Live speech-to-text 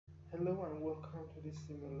Hello and welcome to this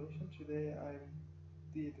simulation. Today I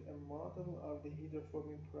did a model of the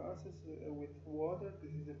hydroforming process with water.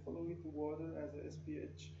 This is a fluid water as a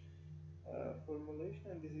SPH formulation,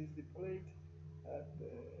 and this is the plate.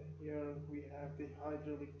 Here we have the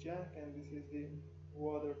hydraulic jack, and this is the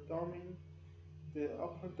water dumping, the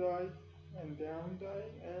upper die and down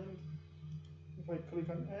die. And if I click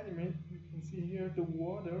on animate, you can see here the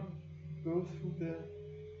water goes through the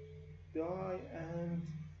die and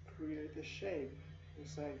create a shape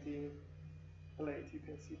inside the plate. You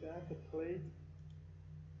can see that the plate,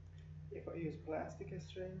 if I use plastic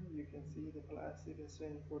strain, you can see the plastic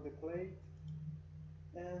strain for the plate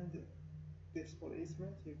and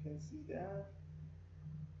displacement, you can see that.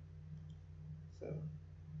 So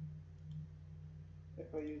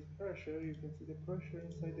if I use pressure, you can see the pressure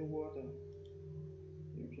inside the water,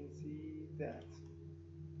 you can see that.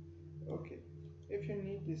 Okay, if you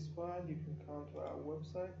need this file, you can come to our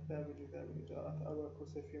website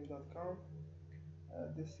www.abaqusfm.com.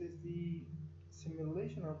 This is the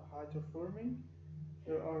simulation of hydroforming.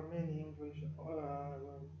 There are many English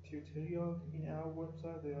tutorials in our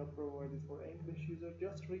website. They are provided for English users.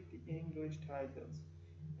 Just read the English titles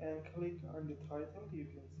and click on the title, you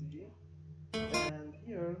can see. And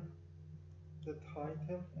here the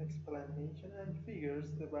title, explanation and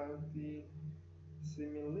figures about the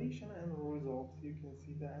simulation and results. You can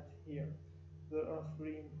see that here. There are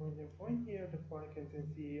three important points here. The file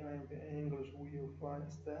contains the English video file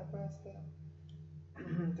step by step.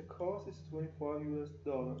 The cost is $25 US.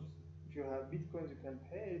 If you have bitcoins, you can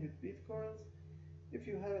pay with bitcoins. If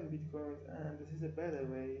you haven't bitcoins, and this is a better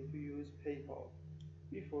way to use PayPal.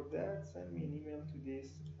 Before that, send me an email to this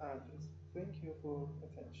address. Thank you for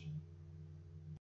attention.